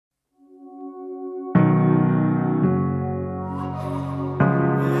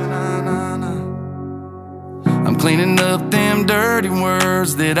cleaning up them dirty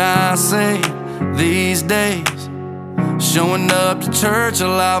words that I say these days, showing up to church a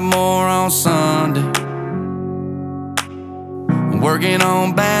lot more on Sunday, working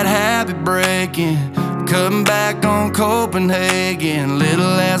on bad habit breaking, cutting back on Copenhagen.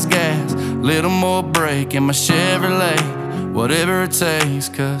 Little less gas, little more brake in my Chevrolet, whatever it takes.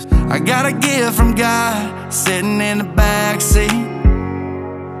 Cause I got a gift from God sitting in the backseat,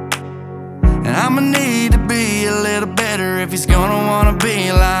 and I'ma need to be a little better if he's gonna wanna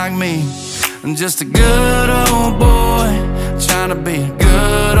be like me. I'm just a good old boy, trying to be a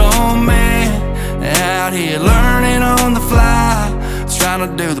good old man, out here learning on the fly, trying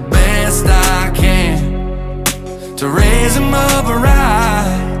to do the best I can to raise him up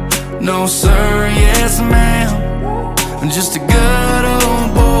right. No sir, yes ma'am. I'm just a good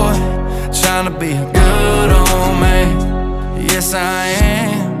old boy, trying to be a good old man. Yes I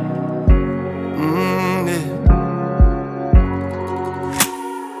am.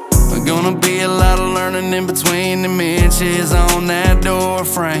 Gonna be a lot of learning in between them inches on that door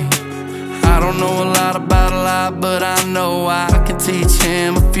frame. I don't know a lot about a lot, but I know I can teach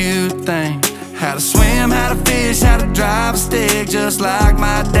him a few things. How to swim, how to fish, how to drive a stick, just like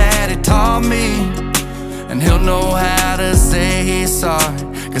my daddy taught me. And he'll know how to say he's sorry,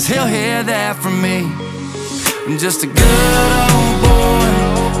 cause he'll hear that from me. I'm just a good old boy,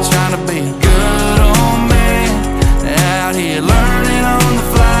 trying to be a good old man, out here learning on the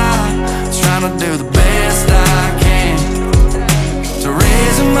fly, trying to do the best I can to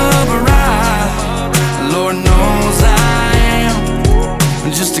raise him up right. Lord knows I am.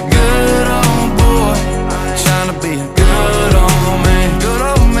 I'm just a good old boy, trying to be a good old man. Good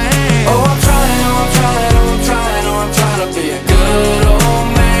old man. Oh, I'm trying, oh, I'm trying, oh, I'm trying, oh, I'm trying to be a good old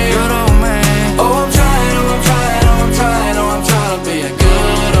man. Good old man. Oh, I'm trying, oh, I'm trying, oh, I'm trying, oh, I'm trying to be a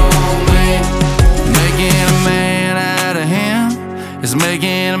good old man. Making a man out of him is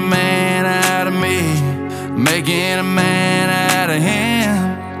making a man out of me, making a man out of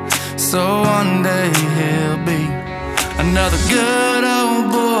him, so one day he'll be another good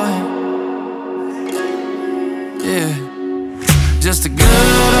old boy. Yeah, just a good